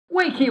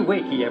Wakey,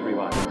 wakey,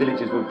 everyone.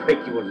 Villagers will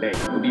break your leg.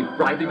 You'll be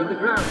writhing on the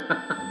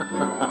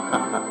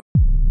ground.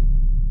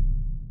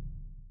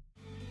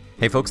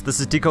 Hey folks, this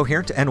is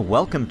Decoherent, and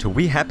welcome to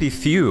We Happy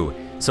Few.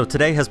 So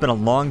today has been a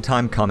long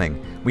time coming.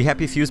 We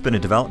Happy Few's been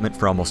in development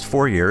for almost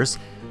 4 years.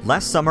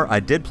 Last summer, I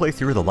did play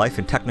through the Life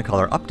in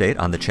Technicolor update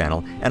on the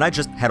channel, and I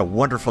just had a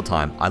wonderful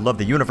time. I love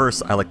the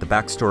universe, I like the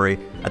backstory,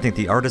 I think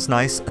the art is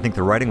nice, I think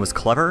the writing was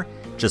clever,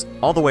 just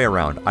all the way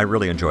around, I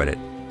really enjoyed it.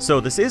 So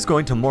this is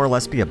going to more or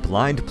less be a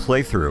blind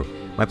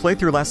playthrough. My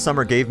playthrough last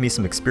summer gave me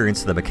some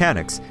experience to the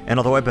mechanics, and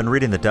although I've been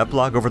reading the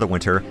devlog over the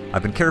winter,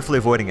 I've been carefully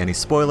avoiding any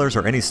spoilers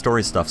or any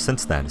story stuff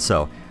since then,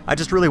 so I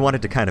just really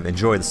wanted to kind of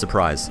enjoy the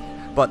surprise.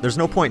 But there's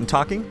no point in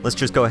talking, let's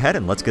just go ahead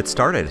and let's get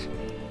started.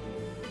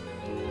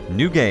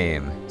 New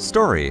game.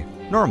 Story.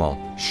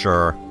 Normal.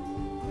 Sure.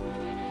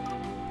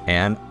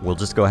 And we'll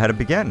just go ahead and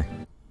begin.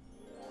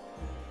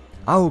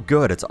 Oh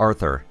good, it's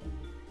Arthur.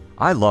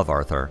 I love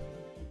Arthur.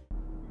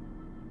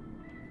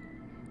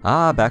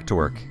 Ah, back to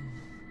work.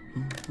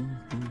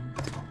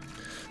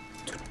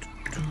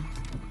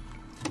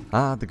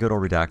 Ah, the good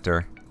old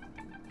redactor.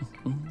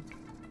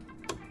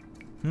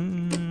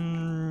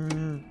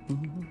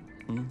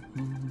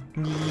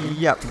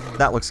 Yep,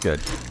 that looks good.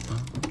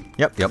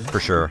 Yep, for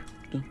sure.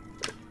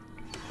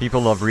 People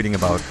love reading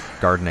about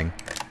gardening.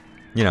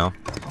 You know.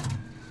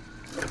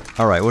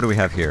 Alright, what do we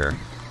have here?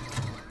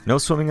 No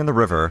swimming in the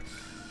river.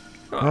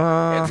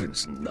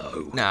 Heavens,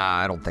 no. Nah,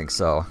 I don't think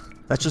so.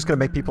 That's just gonna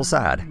make people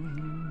sad.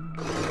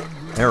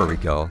 There we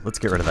go. Let's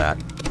get rid of that.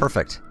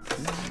 Perfect.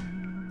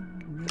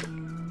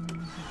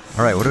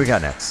 Alright, what do we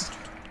got next?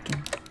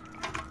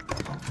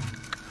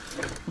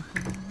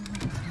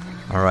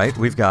 Alright,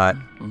 we've got...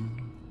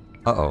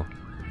 Uh-oh.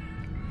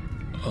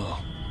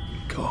 Oh,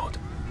 God.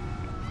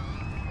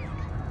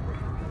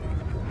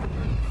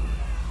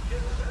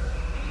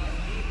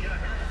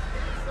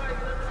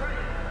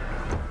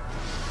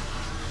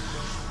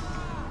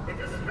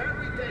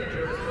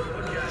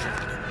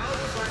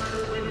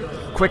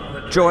 Quick,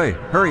 Joy!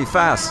 Hurry,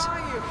 fast!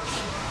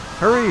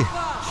 Hurry!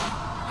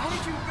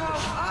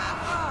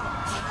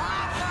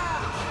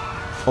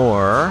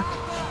 Or...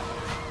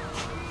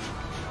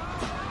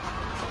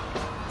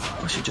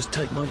 I should just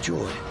take my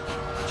joy,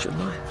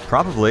 shouldn't I?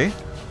 Probably.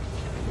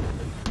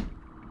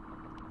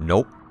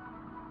 Nope.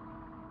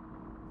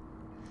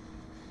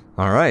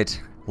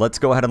 Alright, let's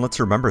go ahead and let's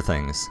remember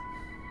things.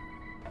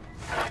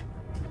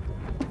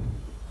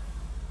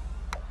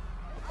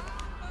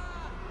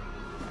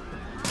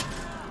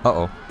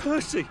 Uh-oh.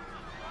 Percy!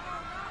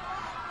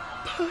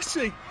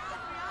 Percy!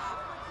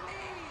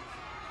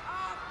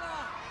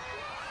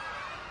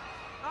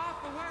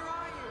 Arthur, where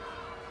are you?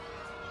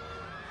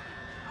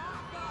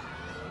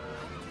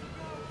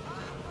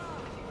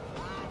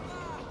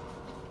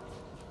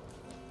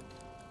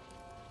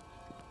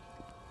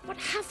 What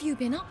have you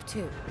been up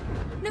to?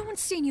 No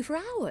one's seen you for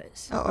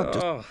hours. Oh,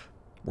 just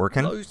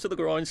working. Close to the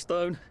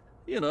grindstone,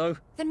 you know.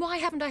 Then why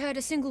haven't I heard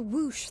a single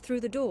whoosh through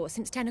the door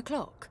since 10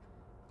 o'clock?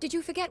 Did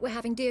you forget we're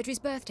having Deirdre's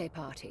birthday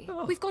party?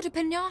 Oh. We've got a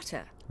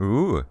piñata.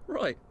 Ooh.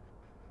 Right.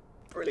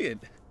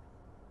 Brilliant.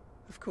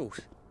 Of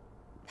course.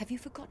 Have you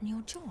forgotten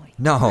your joy?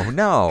 No, Of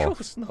no.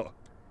 course not.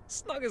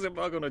 Snug as a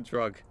bug on a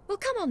drug. Well,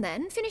 come on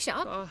then, finish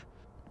up.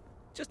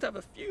 Just have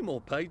a few more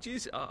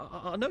pages.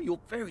 I know you're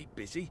very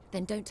busy.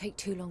 Then don't take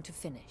too long to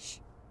finish.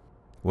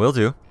 Will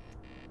do.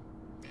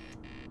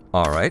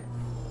 Alright.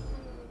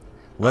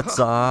 Let's,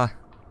 The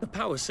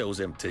power cell's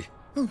empty.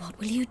 Well, what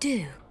will you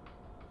do?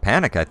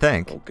 panic, I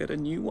think. I'll get a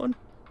new one.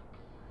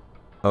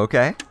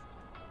 Okay.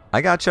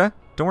 I gotcha.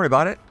 Don't worry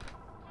about it.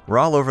 We're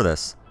all over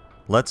this.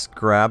 Let's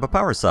grab a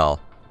power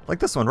cell. Like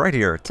this one right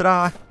here.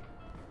 Ta-da!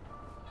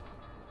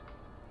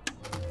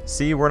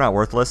 See, we're not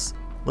worthless.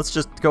 Let's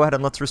just go ahead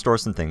and let's restore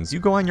some things. You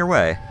go on your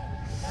way.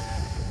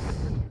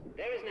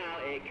 There is now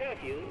a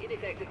curfew in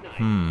effect at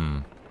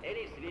night.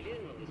 Any civilian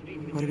on the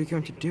street... What are we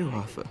going to do,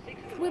 Arthur?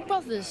 We're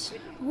brothers.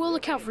 We'll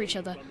look out for each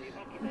other.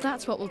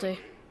 That's what we'll do.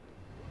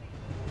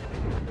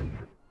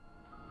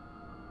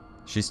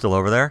 She's still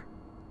over there?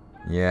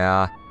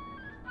 Yeah.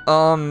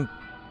 I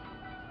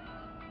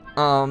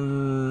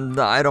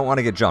don't want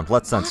to get jumped.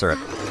 Let's censor it.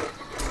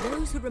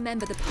 Those who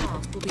remember the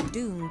past will be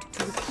doomed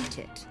to repeat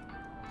it.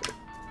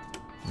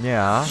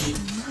 Yeah.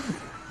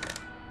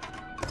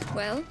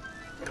 Well,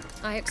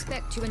 I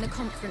expect you in the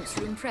conference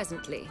room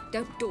presently.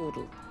 Don't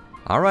dawdle.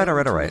 Alright.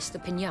 Miss the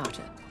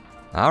piñata.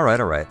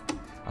 Alright.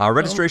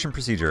 Registration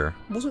procedure.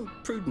 Wasn't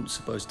Prudence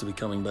supposed to be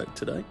coming back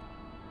today?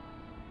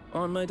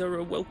 I made her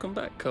a welcome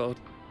back card.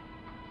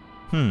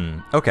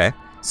 Okay.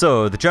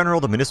 So, the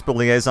General, the Municipal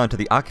Liaison to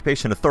the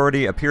Occupation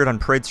Authority, appeared on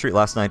Parade Street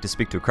last night to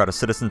speak to a crowd of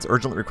citizens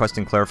urgently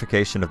requesting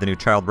clarification of the new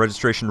child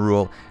registration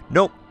rule.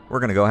 Nope.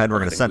 We're gonna go ahead and we're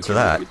gonna censor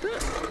that.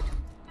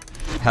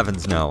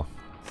 Heavens no.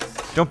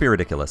 Don't be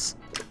ridiculous.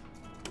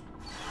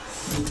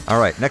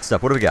 Alright, next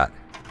up, what do we got?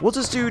 We'll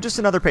just do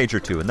another page or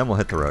two, and then we'll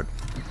hit the road.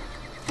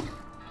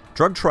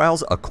 Drug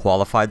trials a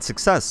qualified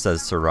success,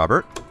 says Sir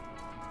Robert.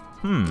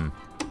 The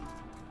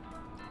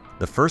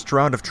first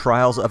round of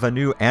trials of a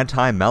new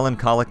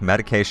anti-melancholic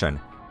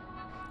medication.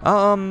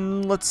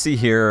 Let's see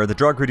here. The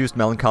drug reduced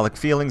melancholic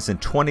feelings in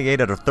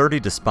 28 out of 30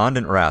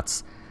 despondent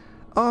rats.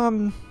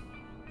 You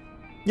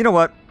know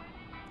what?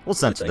 We'll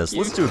censor this.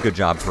 Let's do a good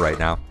job for right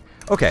now.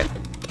 Okay,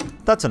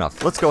 that's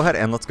enough. Let's go ahead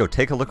and let's go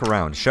take a look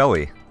around, shall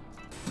we?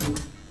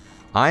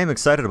 I am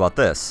excited about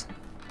this.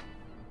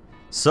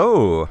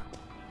 So,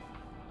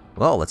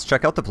 well, let's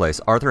check out the place.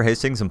 Arthur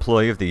Hastings,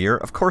 Employee of the Year.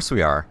 Of course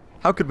we are.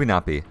 How could we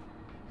not be?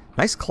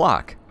 Nice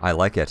clock. I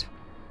like it.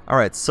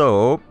 Alright,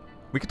 so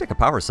we could take a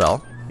power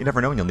cell. You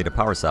never know when you'll need a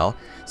power cell.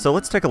 So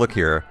let's take a look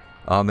here.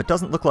 It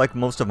doesn't look like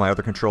most of my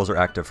other controls are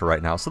active for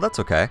right now, so that's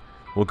okay.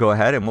 We'll go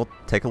ahead and we'll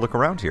take a look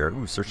around here.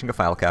 Ooh, searching a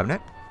file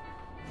cabinet.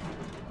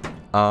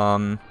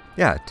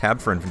 Yeah, tab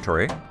for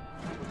inventory.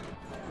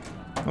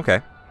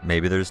 Okay,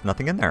 maybe there's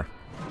nothing in there.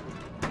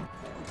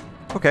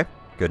 Okay,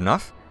 good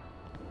enough.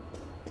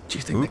 Do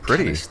you think Ooh, the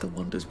pretty. canister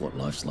wonders what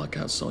life's like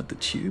outside the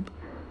tube?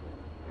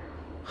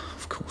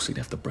 Of course he'd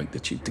have to break the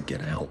tube to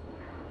get out.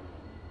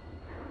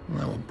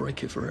 That would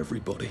break it for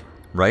everybody.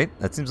 Right?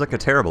 That seems like a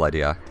terrible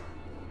idea.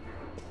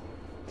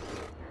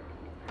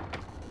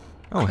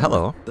 Oh,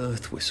 hello.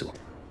 Birth whistle.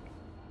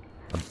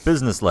 A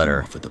business letter.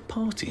 You're off at the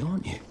party,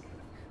 aren't you?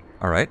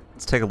 Alright,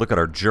 let's take a look at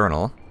our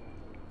journal.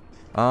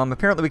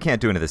 Apparently we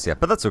can't do any of this yet,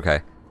 but that's okay.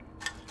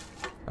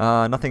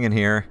 Nothing in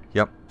here.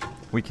 Yep.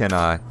 We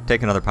can,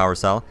 take another power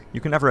cell.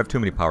 You can never have too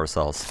many power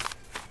cells.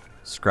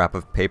 Scrap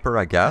of paper,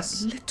 I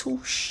guess. That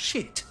little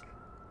shit.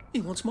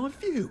 He wants my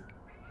view.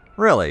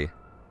 Really?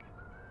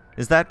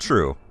 Is that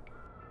true?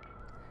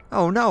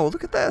 Oh no,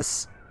 look at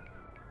this.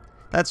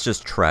 That's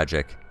just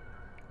tragic.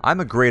 I'm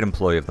a great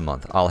employee of the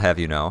month, I'll have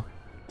you know.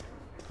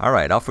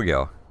 Alright, off we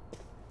go.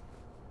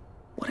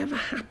 Whatever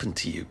happened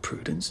to you,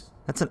 Prudence?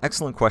 That's an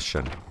excellent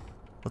question.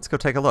 Let's go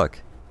take a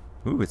look.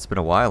 Ooh, it's been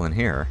a while in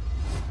here.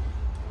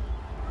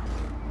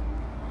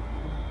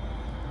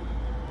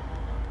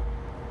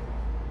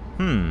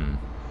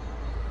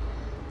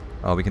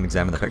 Oh, we can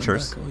examine the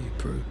pictures. Back, are you,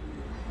 Prue?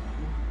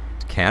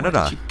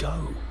 Canada. Where did you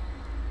go?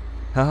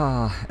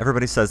 Ah,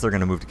 everybody says they're going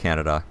to move to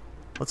Canada.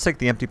 Let's take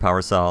the empty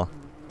power cell.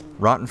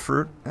 Rotten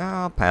fruit?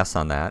 I'll pass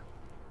on that.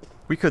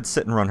 We could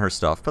sit and run her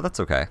stuff, but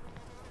that's okay.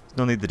 There's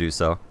no need to do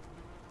so.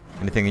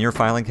 Anything in your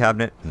filing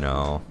cabinet?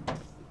 No.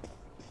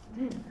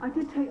 I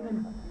did take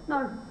them.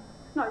 No,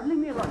 leave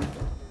me alone.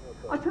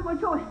 I took my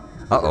joy.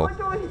 Uh-oh. I took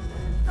my joy.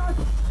 No,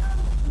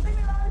 leave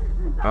me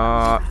alone.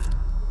 No.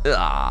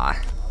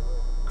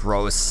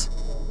 Gross.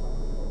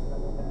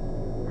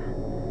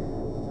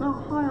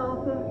 Oh, hi,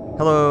 Arthur.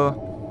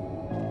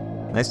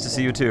 Hello. Nice to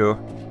see you too.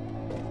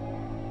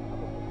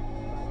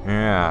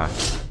 Yeah.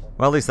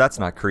 Well, at least that's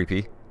not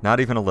creepy. Not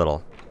even a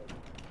little.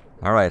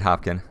 Alright,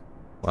 Hopkin.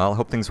 Well,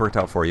 hope things worked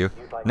out for you.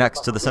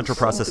 Next, to the central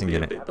processing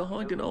unit. A bit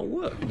behind in our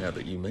work now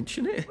that you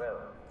mention it.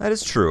 That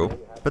is true,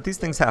 but these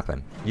things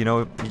happen. You know,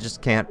 you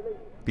just can't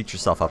beat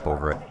yourself up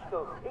over it.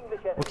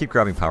 We'll keep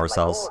grabbing power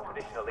cells.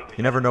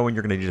 You never know when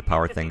you're going to need to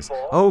power things.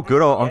 Oh,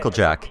 good old Uncle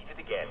Jack.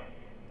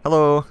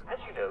 Hello. As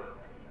you know,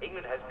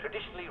 England has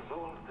traditionally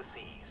ruled the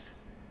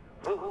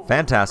seas.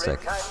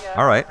 Fantastic.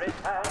 Alright.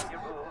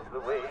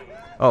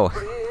 Oh,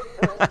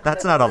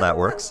 that's not how that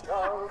works.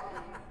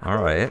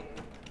 Alright.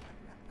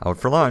 Out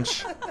for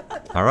lunch.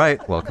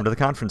 Alright, welcome to the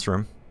conference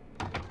room.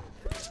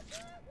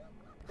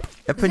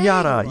 A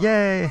piñata,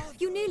 yay!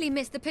 You nearly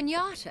missed the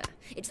piñata.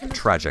 It's the most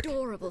Tragic.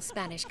 adorable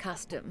Spanish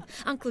custom.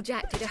 Uncle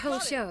Jack did a whole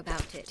show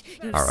about it.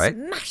 You All right.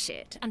 smash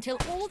it until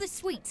all the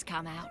sweets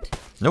come out.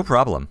 No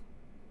problem.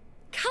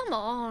 Come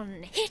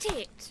on, hit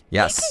it.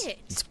 Yes. Hit it.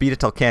 Let's beat it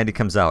till candy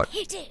comes out.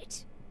 Hit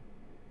it.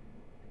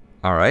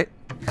 Alright.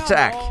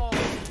 Attack!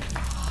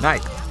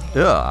 Nice.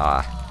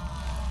 Ugh.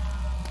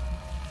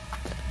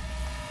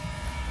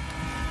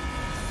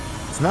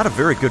 It's not a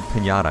very good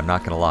piñata, I'm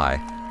not gonna lie.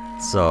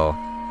 So,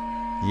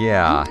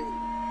 yeah.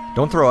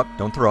 Don't throw up,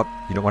 don't throw up.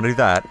 You don't want to do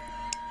that.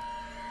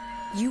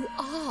 You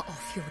are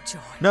off your joy.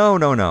 No,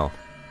 no, no.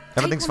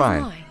 Everything's Take one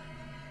of fine. mine.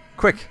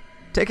 Quick,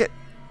 take it.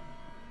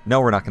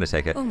 No, we're not gonna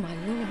take it. Oh my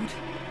lord.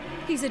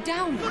 He's a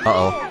downer.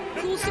 Uh-oh.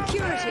 Call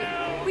security.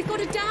 We've got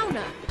a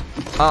downer.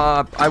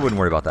 I wouldn't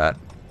worry about that.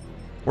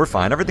 We're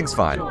fine, everything's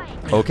fine.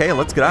 Okay,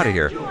 let's get out of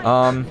here.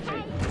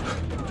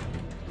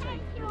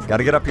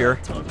 Gotta get up here.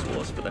 Time to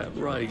ask for that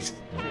raise.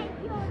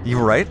 You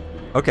right?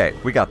 Okay,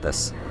 we got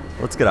this.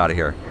 Let's get out of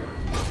here.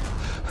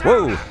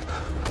 Whoa!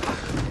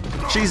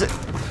 Cheese it!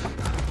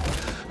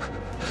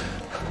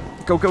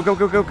 Go, go, go,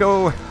 go, go,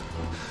 go!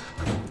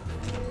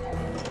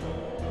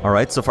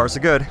 Alright, so far so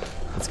good.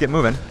 Let's get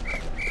moving.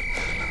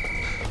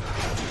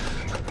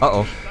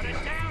 Uh-oh.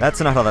 That's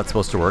not how that's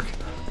supposed to work.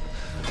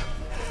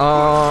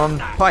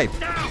 Pipe.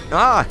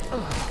 Ah!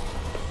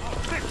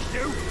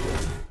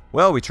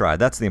 Well, we tried.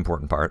 That's the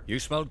important part. You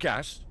smelled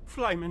gas?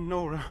 Flaming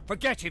Nora.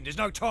 Forget him, there's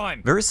no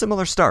time. Very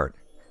similar start.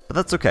 But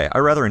that's okay. I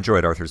rather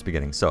enjoyed Arthur's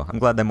beginning, so I'm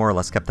glad they more or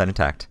less kept that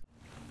intact.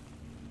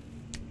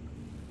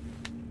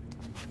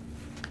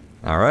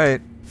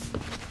 Alright.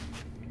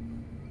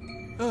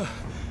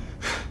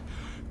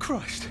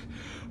 Christ.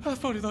 How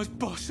far did those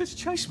bastards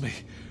chase me?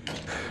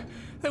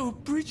 There were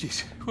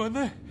bridges, weren't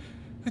there?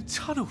 And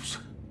tunnels.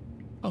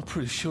 I'm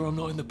pretty sure I'm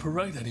not in the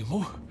parade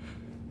anymore.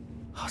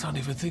 I don't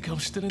even think I'm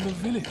still in the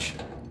village.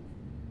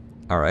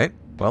 Alright,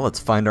 well, let's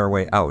find our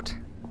way out.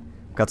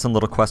 Got some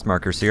little quest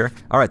markers here.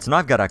 Alright, so now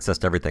I've got access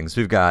to everything. So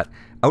we've got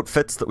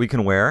outfits that we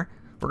can wear.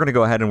 We're going to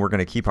go ahead and we're going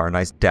to keep our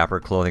nice dapper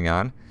clothing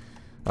on.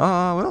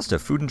 What else do we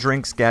have? Food and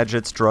drinks,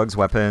 gadgets, drugs,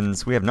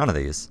 weapons. We have none of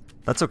these.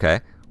 That's okay.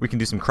 We can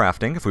do some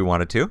crafting if we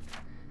wanted to.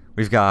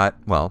 We've got,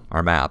 well,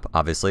 our map,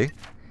 obviously.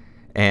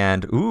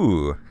 And,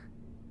 ooh,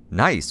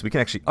 nice. We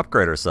can actually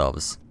upgrade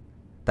ourselves.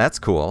 That's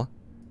cool.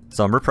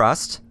 So I'm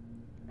repressed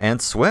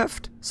and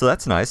swift. So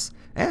that's nice.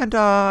 And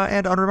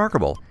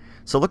unremarkable.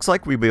 So it looks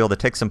like we'll be able to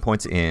take some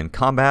points in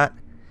combat.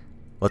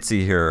 Let's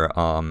see here.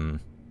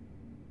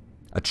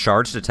 A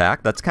charged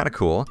attack. That's kind of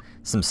cool.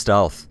 Some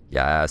stealth.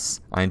 Yes.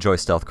 I enjoy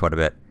stealth quite a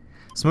bit.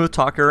 Smooth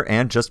talker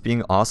and just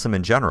being awesome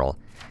in general.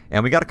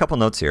 And we got a couple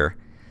notes here.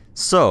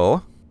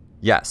 So,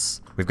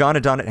 yes. We've gone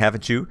and done it,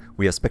 haven't you?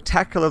 We have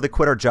spectacularly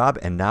quit our job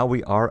and now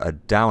we are a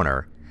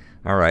downer.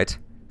 Alright.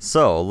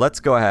 So, let's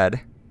go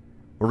ahead.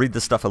 We'll read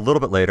this stuff a little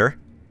bit later.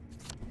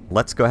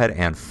 Let's go ahead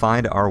and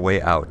find our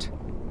way out.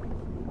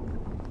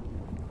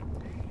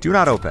 Do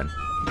not open.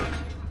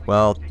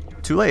 Well,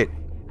 too late.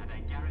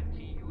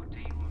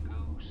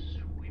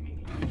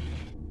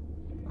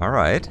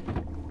 Alright.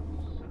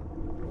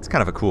 It's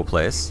kind of a cool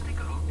place.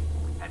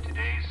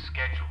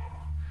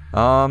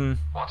 Uncle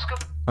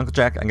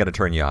Jack, I'm gonna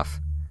turn you off.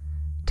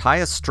 Tie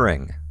a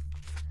string.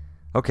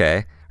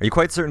 Okay. Are you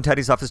quite certain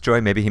Teddy's off his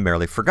joy? Maybe he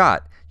merely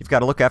forgot. You've got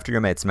to look after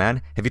your mates,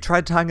 man. Have you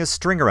tried tying a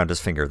string around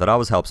his finger? That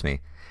always helps me.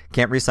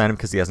 Can't re-sign him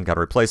because he hasn't got a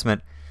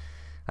replacement.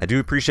 I do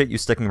appreciate you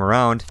sticking him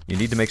around. You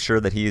need to make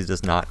sure that he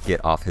does not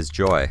get off his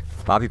joy.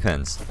 Bobby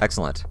pins.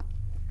 Excellent.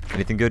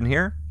 Anything good in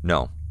here?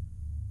 No.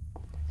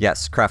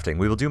 Yes, crafting.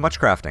 We will do much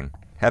crafting.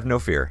 Have no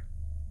fear.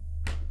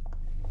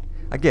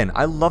 Again,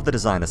 I love the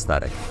design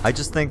aesthetic. I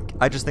just think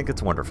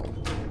it's wonderful.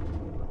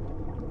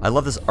 I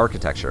love this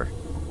architecture.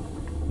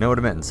 No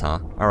admittance, huh?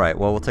 Alright,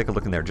 well, we'll take a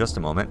look in there in just a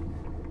moment.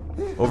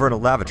 Over in a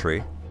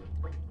lavatory.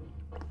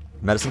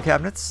 Medicine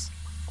cabinets?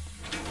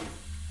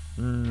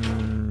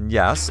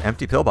 Yes,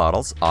 empty pill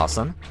bottles.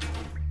 Awesome.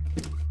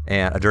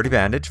 And a dirty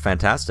bandage.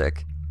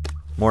 Fantastic.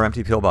 More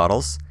empty pill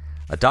bottles.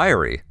 A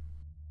diary.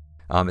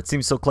 It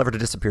seems so clever to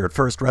disappear at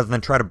first rather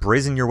than try to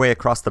brazen your way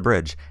across the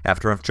bridge.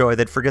 After enough joy,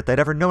 they'd forget they'd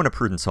ever known a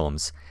Prudence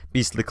Holmes.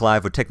 Beastly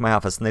Clive would take my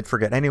office and they'd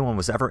forget anyone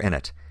was ever in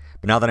it.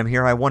 But now that I'm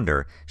here, I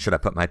wonder, should I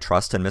put my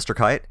trust in Mr.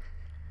 Kite?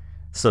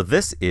 So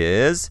this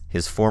is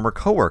his former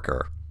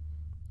co-worker.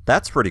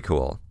 That's pretty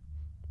cool.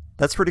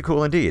 That's pretty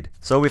cool indeed.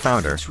 So we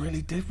found her. She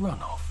really did run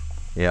off.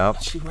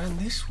 Yep. She ran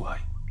this way.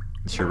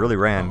 She really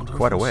ran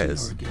quite a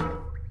ways.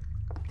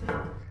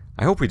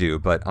 I hope we do,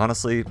 but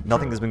honestly,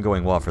 nothing has been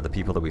going well for the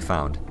people that we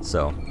found,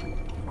 so.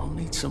 I'll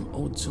need some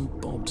odds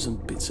and bobs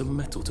and bits of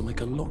metal to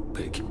make a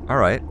lockpick.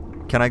 Alright.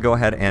 Can I go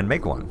ahead and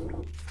make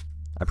one?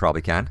 I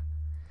probably can.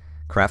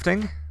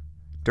 Crafting?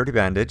 Dirty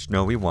bandage.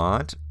 No, we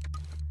want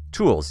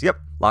tools. Yep.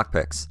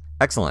 Lockpicks.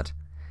 Excellent.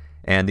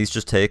 And these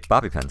just take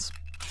bobby pins.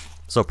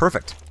 So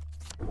perfect.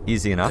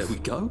 Easy enough. There we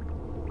go.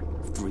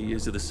 3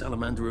 years of the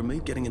salamander and me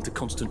getting into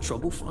constant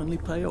trouble finally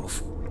pay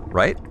off.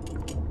 Right?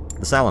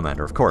 The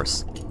salamander, of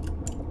course.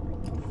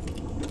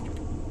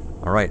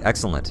 Alright,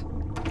 excellent.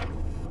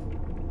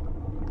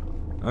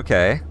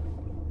 Okay.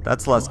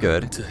 That's less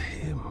good. To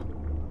him.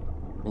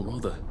 Or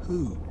rather,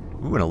 who?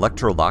 Ooh, an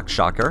electro-lock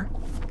shocker.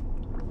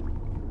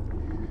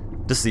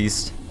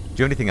 Deceased. Do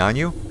you have anything on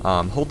you?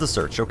 Hold the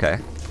search, okay.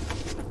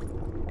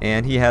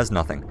 And he has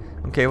nothing.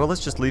 Okay, well,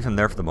 let's just leave him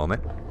there for the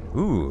moment.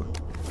 Ooh.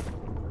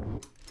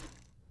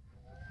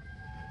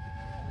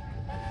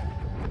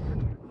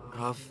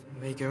 Are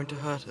they going to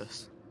hurt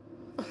us?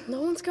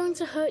 No one's going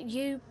to hurt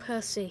you,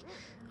 Percy.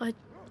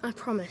 I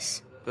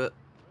promise. But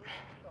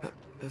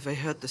have they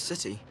hurt the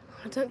city?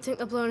 I don't think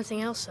they'll blow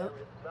anything else up.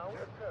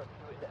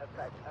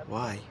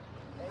 Why?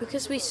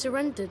 Because we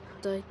surrendered,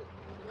 I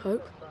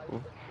hope.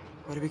 Well,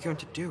 what are we going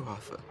to do,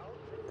 Arthur?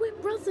 We're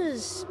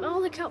brothers.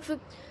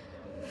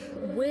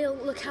 We'll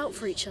look out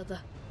for each other.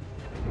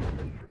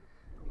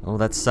 Oh,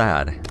 that's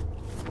sad.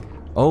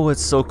 Oh,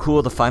 it's so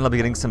cool to finally be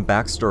getting some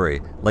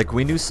backstory. Like,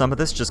 we knew some of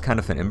this just kind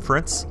of an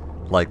inference.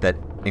 Like that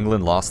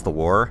England lost the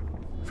war,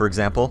 for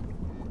example.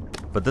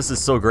 But this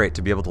is so great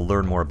to be able to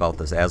learn more about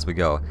this as we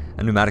go.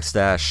 A pneumatic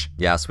stash.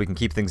 Yes, we can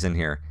keep things in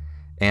here.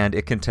 And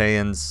it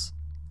contains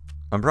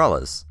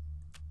umbrellas.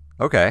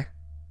 Okay.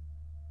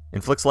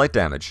 Inflicts light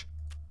damage.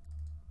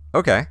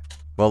 Okay.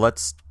 Well,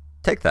 let's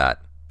take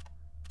that.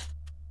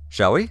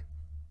 Shall we?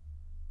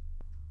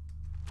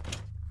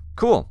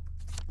 Cool.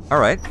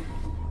 Alright.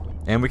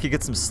 And we could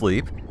get some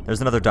sleep.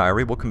 There's another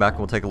diary. We'll come back and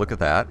we'll take a look at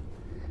that.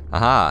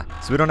 Aha.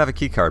 So we don't have a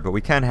key card, but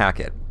we can hack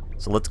it.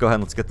 So let's go ahead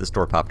and let's get this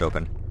door popped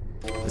open.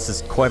 This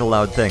is quite a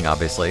loud thing,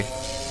 obviously.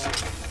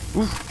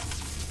 Oof.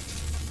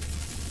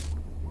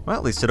 Well,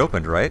 at least it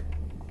opened, right?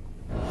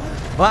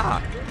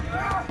 Ah!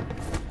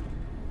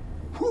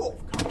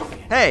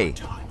 Hey!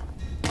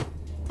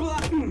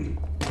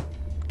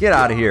 Get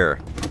out of here!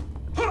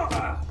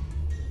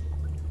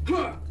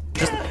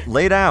 Just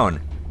lay down.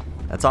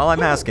 That's all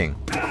I'm asking.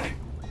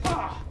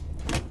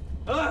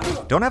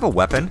 don't have a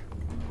weapon.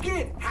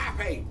 Get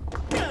happy!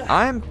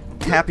 I'm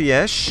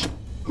happy-ish.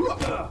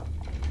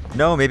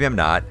 No, maybe I'm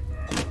not.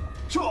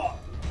 Come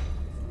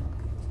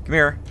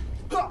here.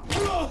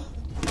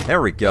 There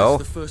we go.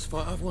 That's the first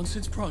fight I've won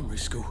since primary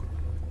school.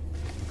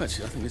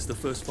 Actually, I think it's the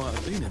first fight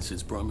I've been in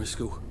since primary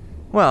school.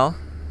 Well,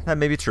 that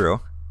may be true.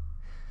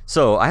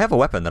 So, I have a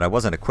weapon that I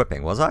wasn't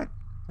equipping, was I?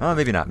 Oh,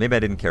 maybe not. Maybe I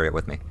didn't carry it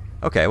with me.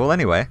 Okay, well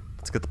anyway,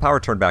 let's get the power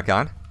turned back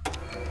on.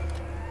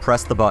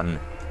 Press the button.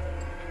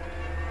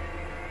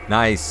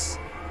 Nice.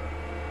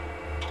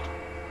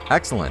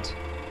 Excellent.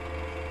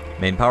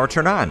 Main power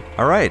turn on.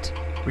 Alright.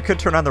 We could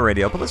turn on the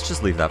radio, but let's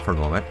just leave that for a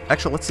moment.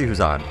 Actually, let's see who's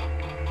on.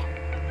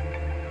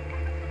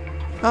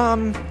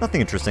 Nothing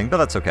interesting, but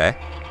that's okay.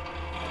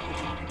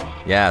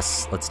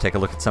 Yes, let's take a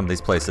look at some of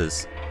these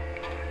places.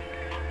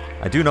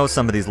 I do know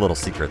some of these little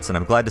secrets, and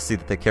I'm glad to see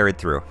that they carried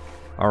through.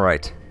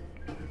 Alright.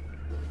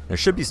 There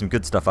should be some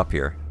good stuff up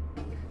here.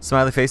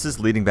 Smiley faces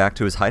leading back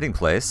to his hiding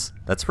place.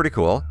 That's pretty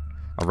cool.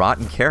 A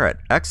rotten carrot.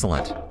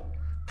 Excellent.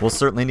 We'll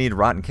certainly need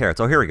rotten carrots.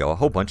 Oh, here we go. A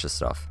whole bunch of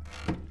stuff.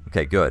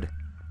 Okay, good.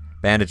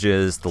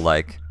 Bandages, the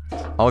like.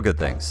 All good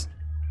things.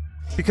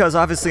 Because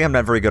obviously I'm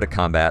not very good at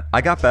combat.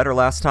 I got better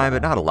last time,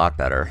 but not a lot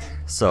better.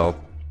 So,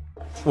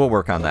 we'll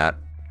work on that.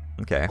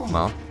 Okay,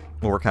 well,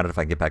 we'll work on it if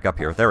I can get back up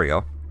here. There we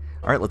go.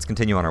 Alright, let's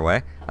continue on our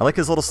way. I like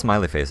his little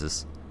smiley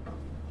faces.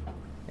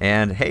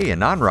 And, hey, a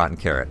non-rotten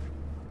carrot.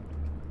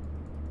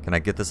 Can I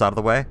get this out of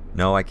the way?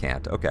 No, I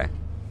can't. Okay.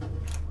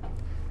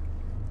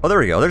 Oh, there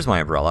we go. There's my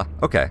umbrella.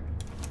 Okay.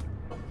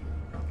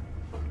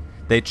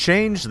 They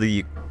changed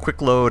the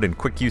quick load and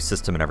quick use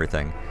system and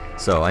everything.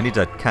 So I need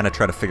to kind of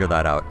try to figure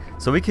that out.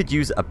 So we could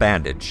use a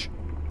bandage.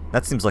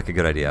 That seems like a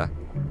good idea.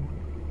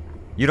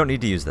 You don't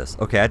need to use this.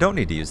 Okay, I don't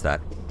need to use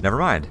that. Never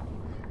mind.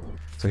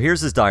 So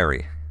here's his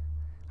diary.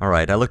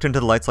 Alright, I looked into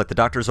the lights like the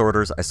doctor's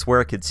orders. I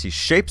swear I could see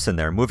shapes in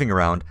there moving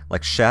around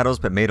like shadows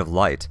but made of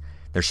light.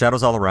 There's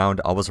shadows all around,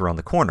 always around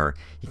the corner.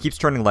 He keeps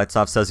turning lights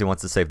off, says he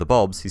wants to save the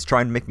bulbs. He's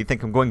trying to make me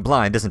think I'm going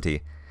blind, isn't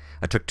he?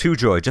 I took 2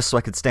 Joy just so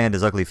I could stand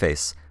his ugly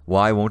face.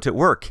 Why won't it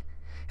work?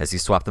 Has he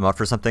swapped them out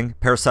for something?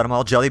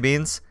 Paracetamol? Jelly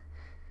beans?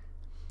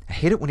 I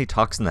hate it when he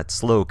talks in that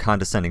slow,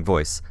 condescending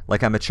voice.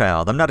 Like I'm a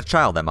child. I'm not a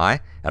child, am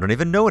I? I don't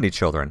even know any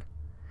children.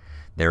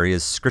 There he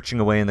is, scritching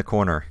away in the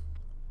corner.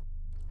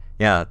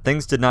 Yeah,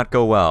 things did not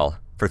go well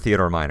for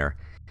Theodore Minor.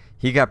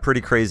 He got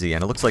pretty crazy,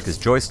 and it looks like his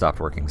Joy stopped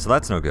working, so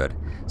that's no good.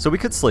 So we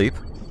could sleep,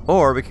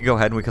 or we could go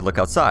ahead and we could look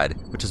outside,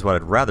 which is what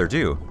I'd rather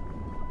do.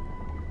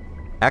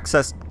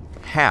 Access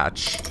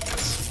hatch.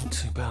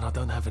 Too bad I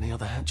don't have any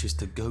other hatches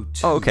to go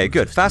to. Oh, okay,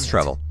 good. Fast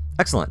travel.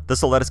 Excellent.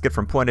 This will let us get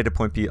from point A to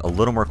point B a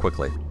little more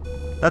quickly.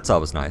 That's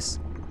always nice.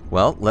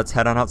 Well, let's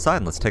head on outside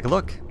and let's take a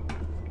look.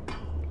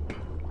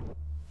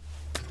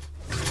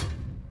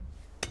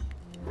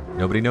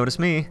 Nobody noticed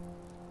me.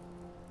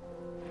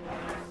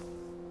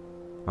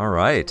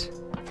 Alright.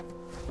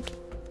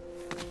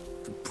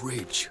 The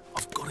bridge.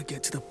 I've got to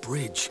get to the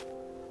bridge.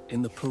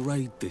 In the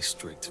parade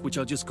district, which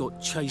I just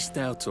got chased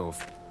out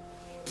of.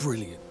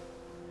 Brilliant.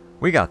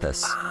 We got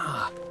this.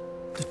 Ah,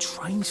 the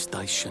train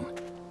station.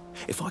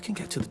 If I can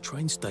get to the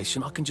train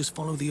station, I can just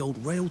follow the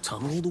old rail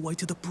tunnel all the way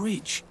to the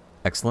bridge.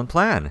 Excellent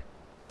plan.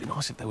 Be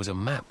nice if there was a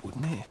map,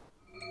 wouldn't it?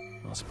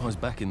 I suppose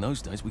back in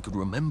those days we could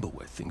remember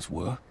where things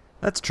were.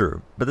 That's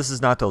true, but this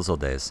is not those old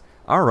days.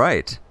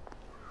 Alright.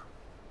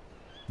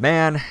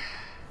 Man.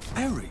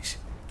 Berries.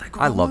 They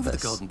grow I all love over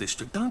this. the Garden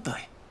District, don't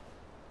they?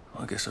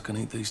 I guess I can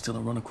eat these till I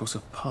run across a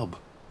pub.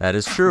 That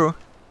is true.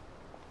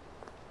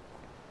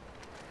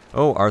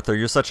 Oh, Arthur,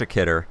 you're such a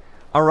kidder.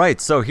 Alright,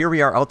 so here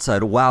we are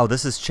outside. Wow,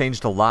 this has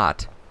changed a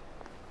lot.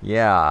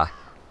 Yeah.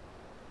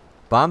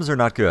 Bombs are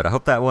not good. I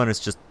hope that one is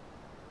just...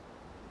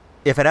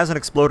 If it hasn't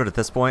exploded at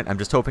this point, I'm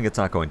just hoping it's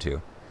not going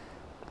to.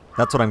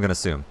 That's what I'm going to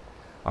assume.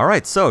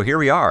 Alright, so here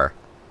we are.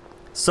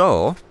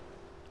 So,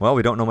 well,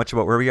 we don't know much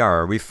about where we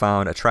are. We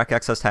found a track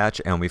access hatch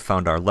and we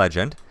found our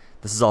legend.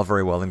 This is all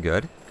very well and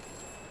good.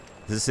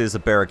 This is a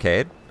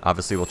barricade.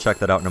 Obviously, we'll check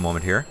that out in a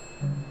moment here.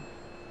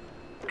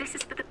 This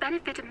is for the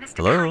benefit of Mr.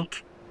 Hello?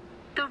 Kite.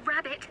 The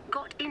rabbit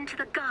got into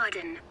the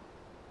garden.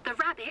 The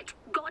rabbit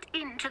got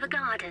into the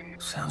garden.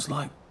 Sounds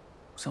like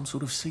some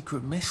sort of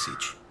secret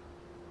message.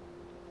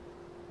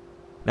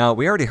 Now,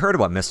 we already heard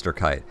about Mr.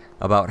 Kite,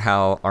 about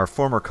how our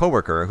former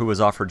coworker, who was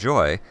offered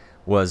Joy,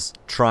 was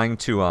trying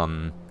to,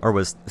 or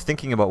was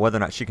thinking about whether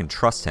or not she can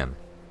trust him.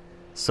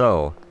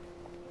 So,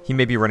 he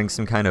may be running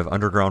some kind of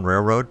underground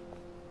railroad,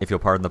 if you'll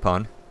pardon the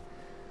pun.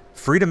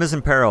 Freedom is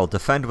in peril,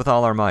 defend with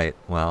all our might.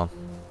 Well,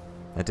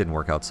 that didn't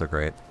work out so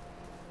great.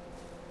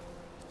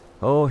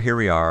 Oh, here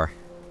we are.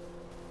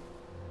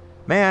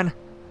 Man,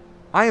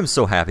 I am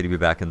so happy to be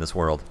back in this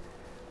world.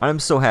 I'm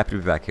so happy to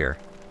be back here.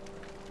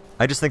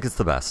 I just think it's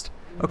the best.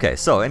 Okay,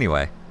 so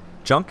anyway.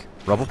 Junk,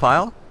 rubble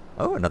pile.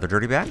 Oh, another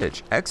dirty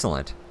bandage.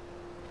 Excellent.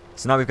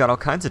 So now we've got all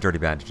kinds of dirty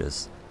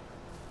bandages.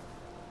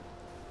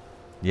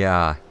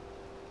 Yeah.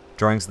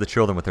 Drawings of the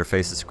children with their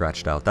faces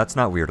scratched out. That's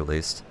not weird, at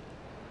least.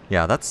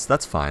 Yeah,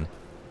 that's fine.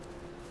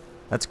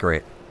 That's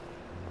great.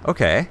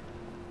 Okay.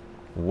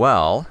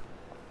 Well,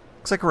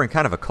 looks like we're in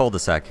kind of a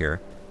cul-de-sac here.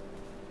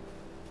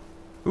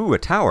 Ooh, a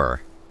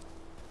tower.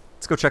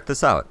 Let's go check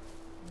this out.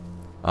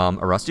 A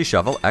rusty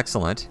shovel.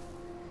 Excellent.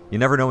 You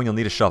never know when you'll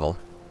need a shovel.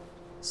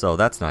 So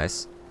that's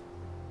nice.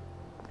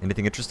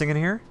 Anything interesting in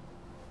here?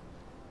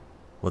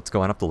 Let's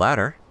go on up the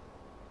ladder.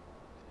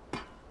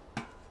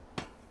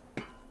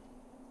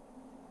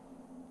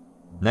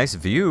 Nice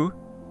view.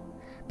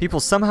 People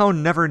somehow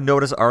never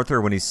notice Arthur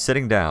when he's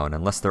sitting down,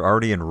 unless they're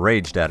already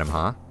enraged at him,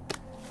 huh?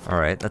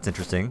 Alright, that's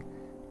interesting.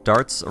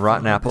 Darts, a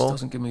rotten apple. This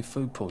doesn't give me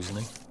food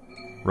poisoning.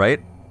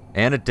 Right?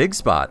 And a dig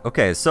spot.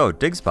 Okay, so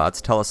dig spots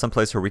tell us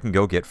someplace where we can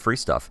go get free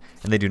stuff.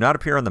 And they do not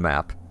appear on the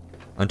map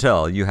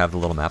until you have the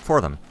little map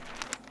for them.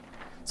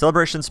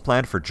 Celebrations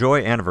planned for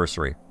Joy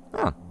Anniversary.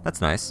 Oh,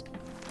 that's nice.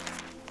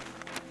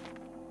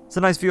 It's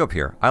a nice view up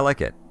here. I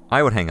like it.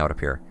 I would hang out up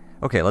here.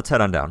 Okay, let's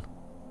head on down.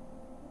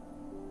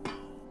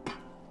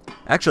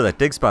 Actually, that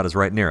dig spot is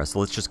right near us, so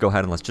let's just go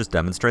ahead and let's just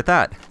demonstrate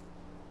that.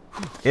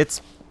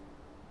 It's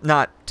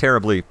not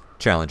terribly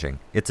challenging.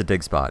 It's a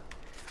dig spot.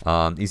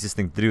 Easiest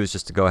thing to do is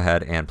just to go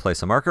ahead and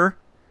place a marker,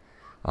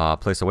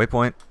 place a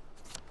waypoint,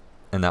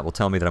 and that will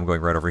tell me that I'm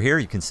going right over here.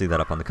 You can see that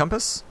up on the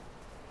compass.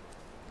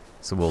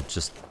 So we'll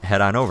just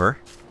head on over.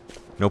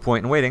 No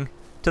point in waiting.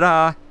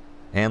 Ta-da!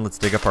 And let's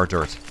dig up our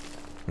dirt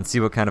and see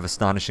what kind of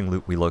astonishing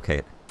loot we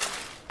locate.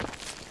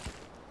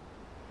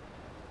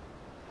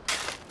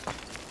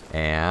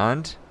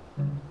 And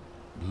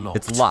Locked.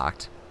 it's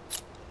locked.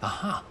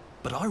 Aha,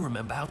 but I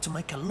remember how to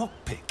make a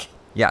lockpick.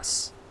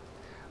 Yes.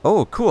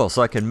 Oh, cool.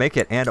 So I can make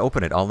it and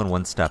open it all in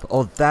one step.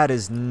 Oh, that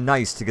is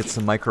nice to get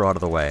some micro out of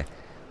the way.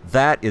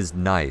 That is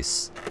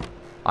nice.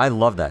 I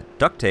love that.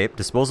 Duct tape,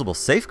 disposable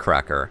safe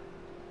cracker.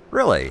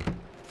 Really?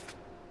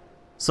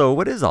 So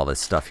what is all this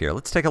stuff here?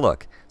 Let's take a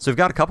look. So we've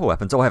got a couple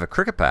weapons. Oh, I have a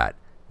cricket bat.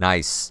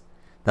 Nice.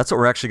 That's what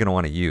we're actually going to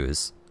want to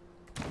use.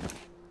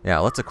 Yeah,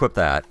 let's equip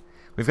that.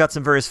 We've got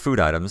some various food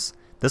items.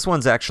 This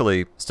one's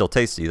actually still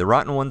tasty. The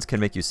rotten ones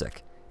can make you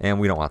sick, and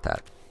we don't want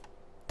that.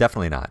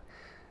 Definitely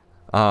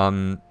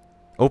not.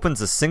 Opens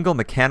a single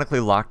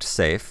mechanically locked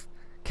safe.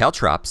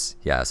 Caltrops.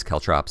 Yes,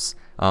 caltrops.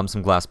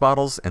 Some glass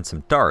bottles and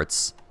some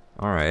darts.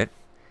 Alright.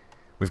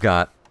 We've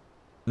got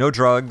no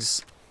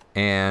drugs,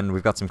 and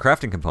we've got some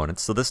crafting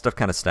components, so this stuff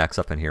kind of stacks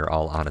up in here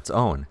all on its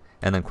own.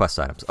 And then quest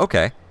items.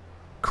 Okay.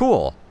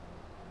 Cool.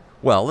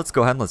 Well, let's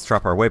go ahead and let's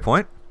drop our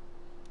waypoint.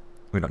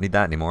 We don't need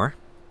that anymore.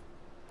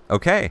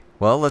 Okay,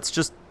 well, let's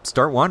just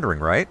start wandering,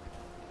 right?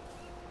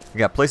 We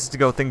got places to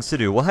go, things to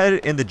do. We'll head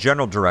in the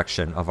general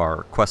direction of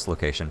our quest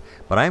location,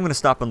 but I am going to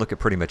stop and look at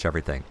pretty much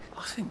everything.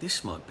 I think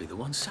this might be the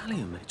one Sally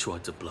and me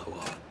tried to blow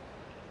up.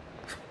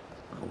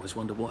 I always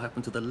wonder what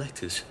happened to the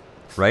letters.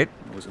 Right?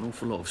 There was an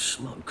awful lot of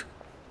smoke.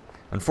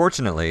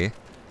 Unfortunately,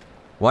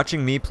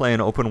 watching me play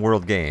an open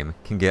world game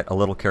can get a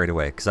little carried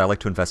away, because I like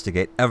to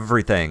investigate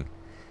everything.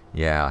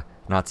 Yeah,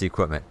 Nazi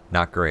equipment,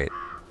 not great.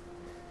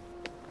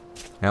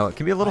 Now, it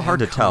can be a little hard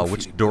to tell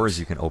which doors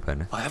you can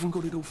open. I haven't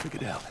got it all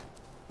figured out,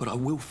 but I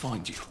will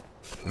find you.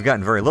 We've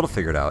gotten very little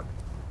figured out.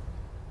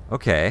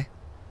 Okay.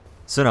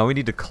 So now we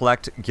need to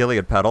collect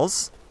Gilead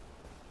petals.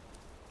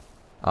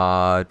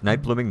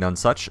 Night blooming, none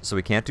such, so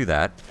we can't do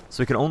that.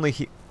 So we can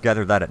only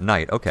gather that at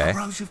night. Okay. A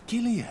rose of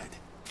Gilead.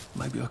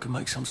 Maybe I can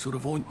make some sort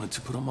of ointment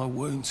to put on my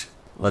wounds.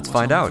 Let's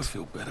find out.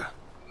 Feel better.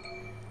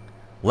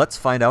 Let's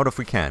find out if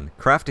we can.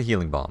 Craft a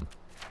healing balm.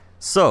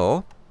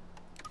 So,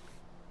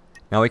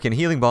 now we can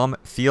healing balm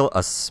feel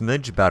a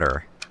smidge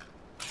better.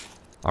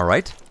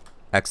 Alright,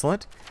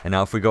 excellent. And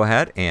now if we go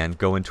ahead and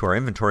go into our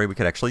inventory, we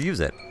could actually use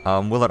it.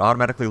 Will it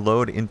automatically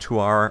load into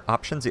our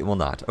options? It will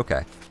not.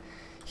 Okay.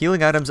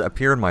 Healing items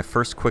appear in my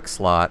first quick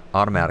slot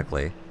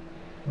automatically.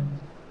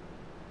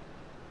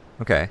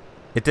 Okay,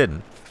 it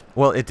didn't.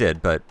 Well, it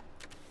did, but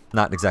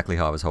not exactly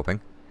how I was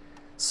hoping.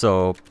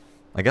 So,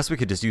 I guess we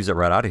could just use it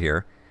right out of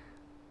here.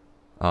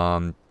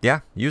 Yeah,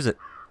 use it.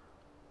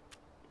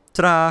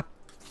 Ta-da!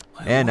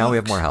 And now we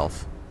have more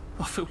health.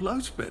 I feel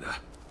loads better.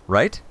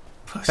 Right?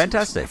 Percy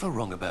Fantastic. was never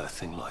wrong about a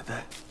thing like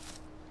that.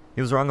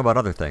 He was wrong about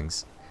other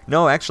things.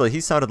 No, actually, he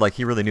sounded like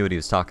he really knew what he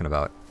was talking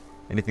about.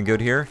 Anything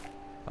good here?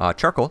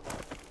 Charcoal.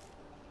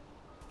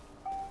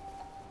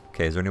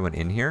 Okay, is there anyone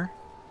in here?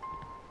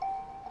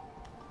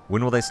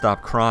 When will they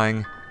stop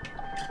crying?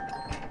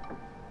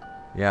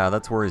 Yeah,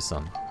 that's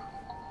worrisome.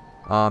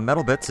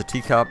 Metal bits, a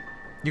teacup.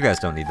 You guys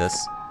don't need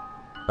this.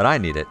 But I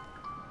need it.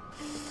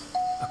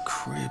 A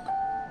crib.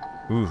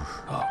 Ooh.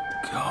 Oh,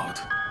 God.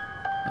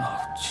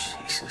 Oh,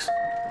 Jesus.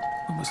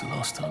 When was the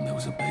last time there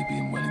was a baby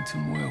in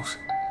Wellington Wells?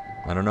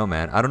 I don't know,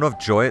 man. I don't know if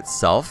joy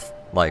itself,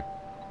 like,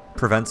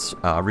 prevents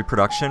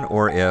reproduction,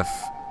 or if...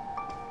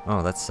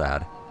 Oh, that's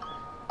sad.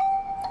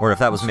 Or if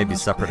that was maybe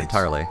separate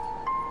entirely.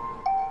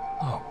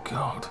 Oh,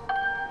 God.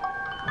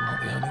 I'm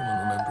not the only one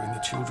remembering the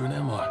children,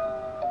 am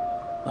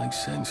I?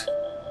 Makes sense.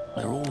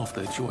 They're all off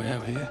their joy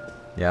out here.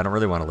 Yeah, I don't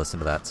really want to listen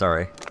to that,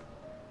 sorry.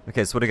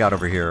 Okay, so what do we got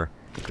over here?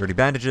 Dirty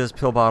bandages,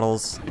 pill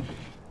bottles,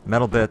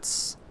 metal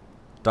bits,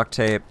 duct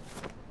tape.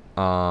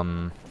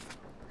 I'm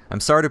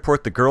sorry to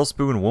report the girl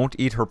spoon won't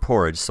eat her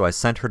porridge, so I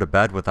sent her to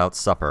bed without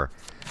supper.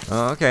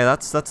 Okay,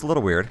 that's a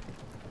little weird.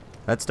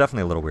 That's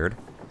definitely a little weird.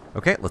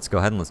 Okay, let's go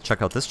ahead and let's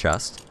check out this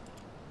chest.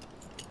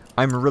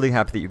 I'm really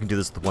happy that you can do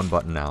this with one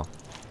button now.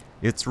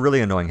 It's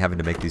really annoying having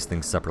to make these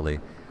things separately.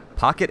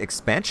 Pocket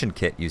expansion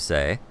kit, you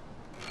say?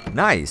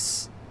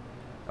 Nice.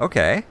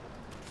 Okay.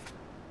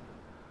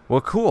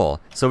 Well,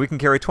 cool. So we can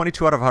carry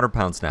 22 out of 100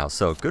 pounds now,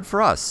 so good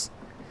for us.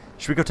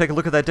 Should we go take a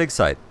look at that dig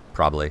site?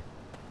 Probably.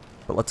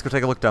 But let's go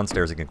take a look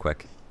downstairs again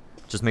quick.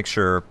 Just make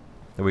sure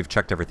that we've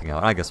checked everything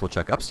out. I guess we'll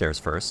check upstairs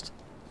first.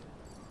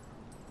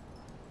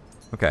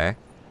 Okay.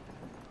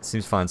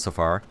 Seems fine so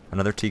far.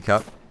 Another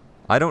teacup.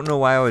 I don't know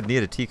why I would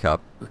need a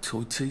teacup. A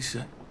toy tea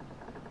set.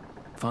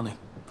 Funny,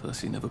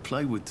 Percy never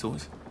played with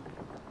toys.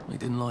 He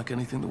didn't like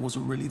anything that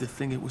wasn't really the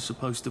thing it was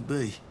supposed to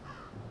be.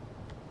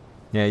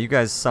 Yeah, you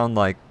guys sound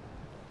like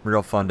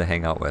real fun to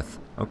hang out with.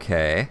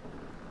 Okay.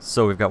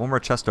 So we've got one more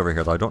chest over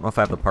here, though. I don't know if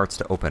I have the parts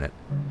to open it.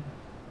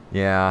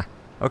 Yeah.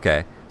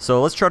 Okay.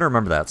 So let's try to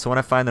remember that. So when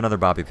I find another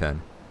bobby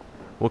pin,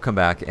 we'll come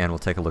back and we'll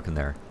take a look in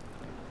there.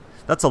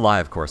 That's a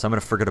lie, of course. I'm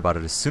going to forget about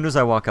it as soon as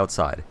I walk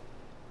outside.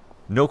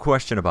 No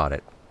question about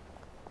it.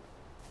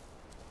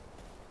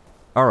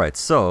 Alright,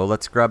 so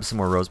let's grab some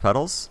more rose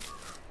petals.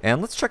 And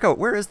let's check out,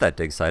 where is that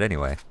dig site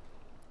anyway?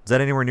 Is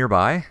that anywhere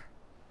nearby?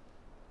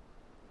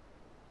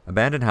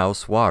 Abandoned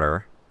house,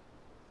 water.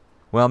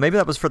 Well, maybe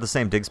that was for the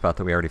same dig spot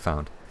that we already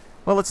found.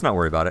 Well, let's not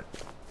worry about it.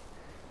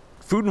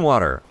 Food and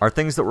water are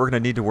things that we're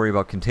going to need to worry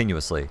about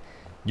continuously.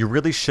 You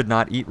really should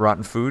not eat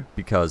rotten food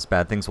because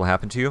bad things will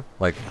happen to you,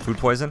 like food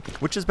poison,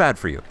 which is bad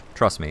for you,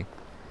 trust me.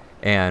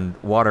 And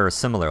water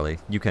similarly,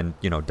 you can,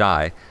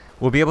 die.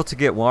 We'll be able to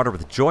get water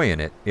with joy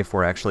in it if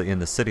we're actually in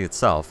the city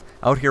itself.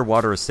 Out here,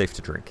 water is safe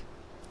to drink.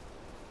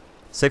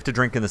 Safe to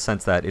drink in the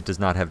sense that it does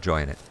not have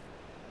joy in it.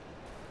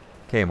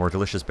 Okay, more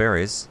delicious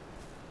berries.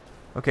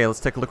 Okay, let's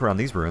take a look around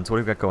these ruins. What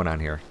do we got going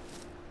on here?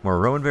 More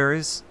rowan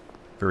berries.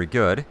 Very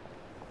good.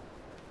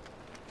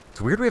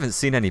 It's weird we haven't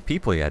seen any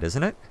people yet,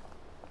 isn't it?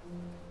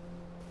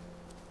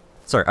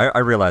 Sorry, I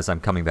realize I'm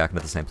coming back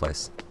into the same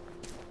place.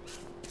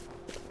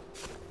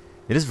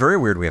 It is very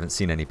weird we haven't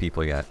seen any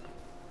people yet.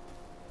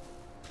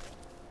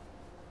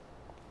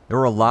 There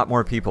were a lot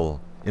more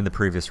people in the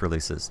previous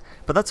releases,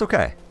 but that's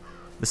okay.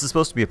 This is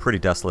supposed to be a pretty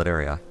desolate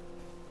area.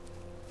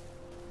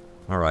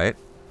 Alright.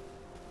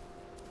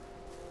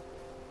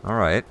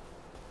 Alright.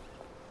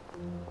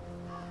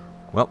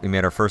 Well, we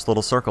made our first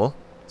little circle,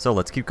 so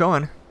let's keep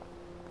going.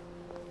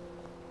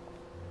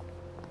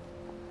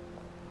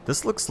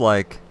 This looks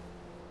like...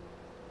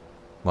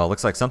 Well, it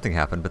looks like something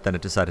happened, but then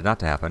it decided not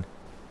to happen.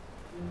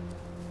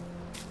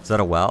 Is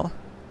that a well?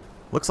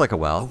 Looks like a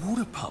well. A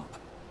water pump.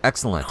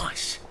 Excellent.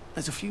 Nice.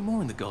 There's a few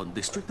more in the garden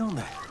district, aren't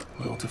there?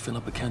 I ought to fill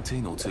up a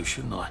canteen or two,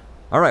 shouldn't I?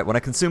 Alright, when I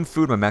consume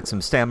food, my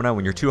maximum stamina.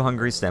 When you're too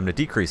hungry, stamina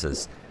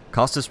decreases.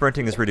 Cost of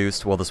sprinting is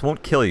reduced. While this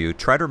won't kill you,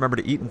 try to remember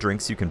to eat and drink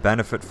so you can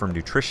benefit from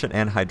nutrition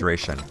and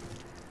hydration.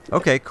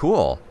 Okay,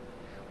 cool.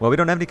 Well, we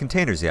don't have any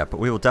containers yet, but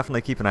we will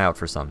definitely keep an eye out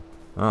for some.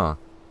 Oh.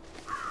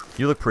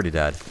 You look pretty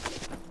dead.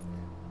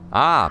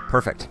 Ah,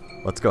 perfect.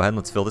 Let's go ahead and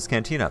let's fill this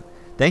canteen up.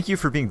 Thank you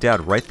for being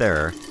dead right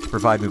there to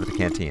provide me with a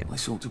canteen.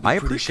 I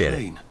appreciate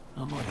it.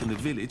 Unlike in the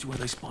village where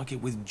they spike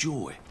it with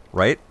joy.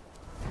 Right?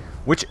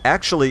 Which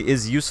actually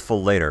is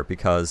useful later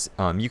because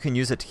you can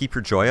use it to keep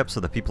your joy up so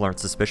that people aren't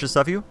suspicious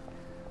of you.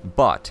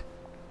 But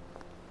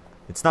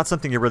it's not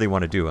something you really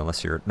want to do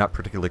unless you're not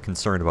particularly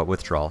concerned about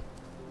withdrawal.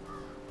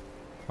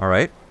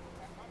 Alright.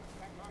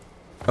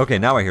 Okay,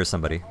 now I hear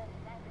somebody.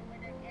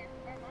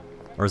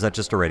 Or is that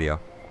just a radio?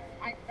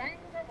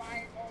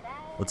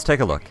 Let's take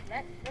a look.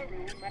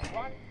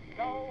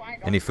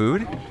 Any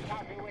food?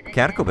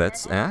 Mechanical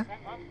bits, eh?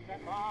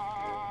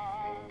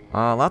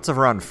 Lots of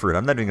rotten fruit.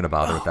 I'm not even going to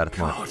bother with that at the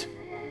moment.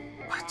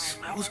 That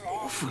smells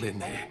awful in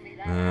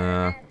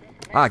there.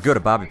 Good, a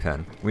bobby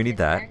pin. We need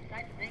that.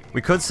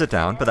 We could sit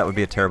down, but that would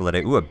be a terrible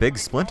idea. Ooh, a big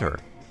splinter.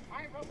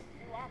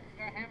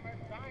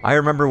 I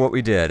remember what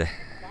we did.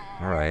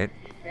 Alright.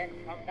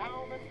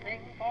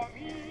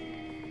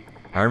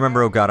 I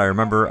remember, oh god, I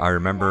remember.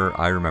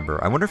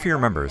 I wonder if he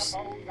remembers.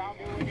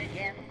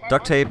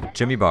 Duct tape,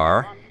 Jimmy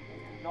Bar,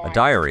 a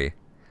diary.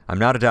 I'm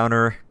not a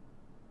downer,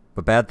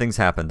 but bad things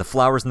happen. The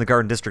flowers in the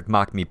garden district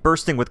mocked me,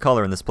 bursting with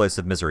color in this place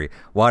of misery.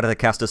 Why do they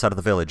cast us out of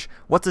the village?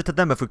 What's it to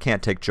them if we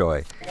can't take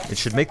joy? It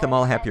should make them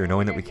all happier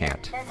knowing that we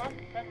can't.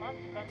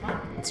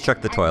 Let's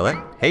check the toilet.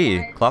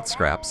 Hey, cloth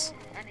scraps.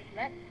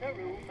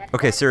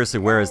 Okay, seriously,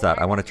 where is that?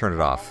 I want to turn it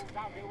off.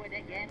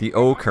 The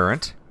O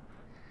current.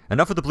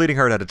 Enough of the bleeding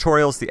heart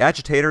editorials. The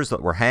agitators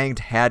that were hanged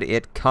had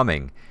it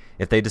coming.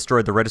 If they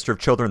destroyed the register of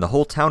children, the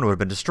whole town would have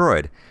been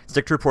destroyed.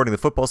 Stick to reporting the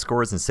football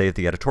scores and save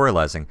the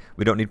editorializing.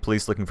 We don't need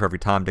police looking for every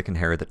Tom, Dick, and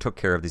Harry that took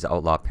care of these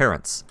outlaw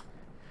parents.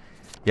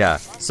 Yeah,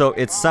 so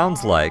it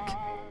sounds like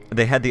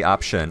they had the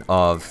option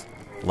of,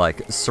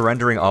 like,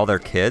 surrendering all their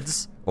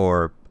kids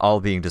or all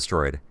being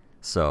destroyed.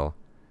 So,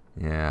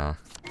 yeah.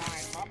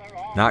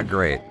 Not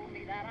great.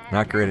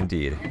 Not great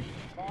indeed.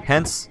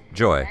 Hence,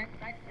 joy.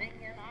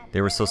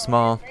 They were so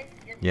small.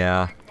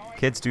 Yeah,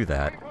 kids do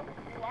that.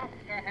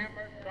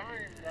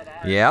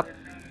 Yep.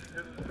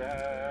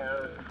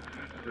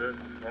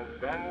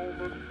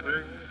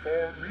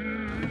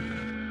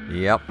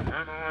 Yep.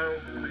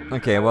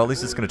 Okay, well, at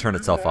least it's going to turn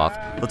itself off.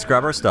 Let's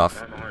grab our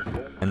stuff,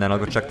 and then I'll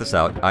go check this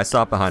out. I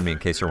saw it behind me in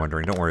case you're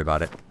wondering. Don't worry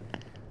about it.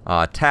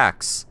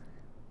 Tax.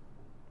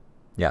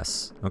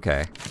 Yes.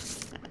 Okay.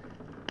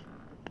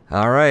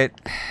 Alright.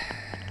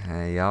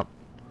 Yep.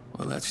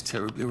 Well, that's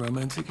terribly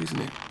romantic, isn't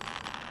it?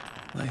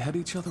 They had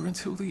each other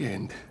until the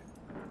end.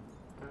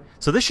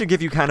 So this should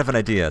give you kind of an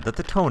idea that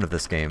the tone of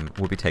this game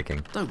will be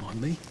taking. Don't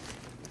mind me.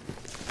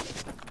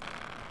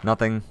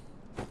 Nothing.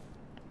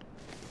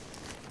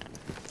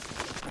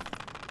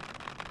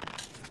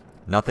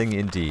 Nothing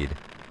indeed.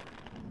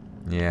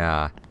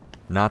 Yeah,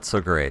 not so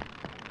great.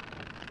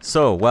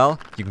 So, well,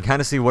 you can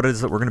kind of see what it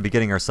is that we're going to be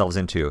getting ourselves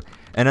into.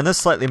 And on this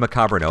slightly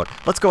macabre note,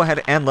 let's go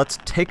ahead and let's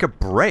take a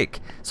break.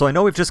 So I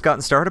know we've just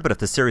gotten started, but if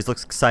the series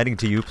looks exciting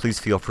to you, please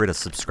feel free to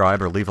subscribe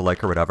or leave a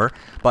like or whatever.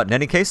 But in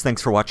any case,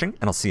 thanks for watching,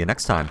 and I'll see you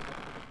next time.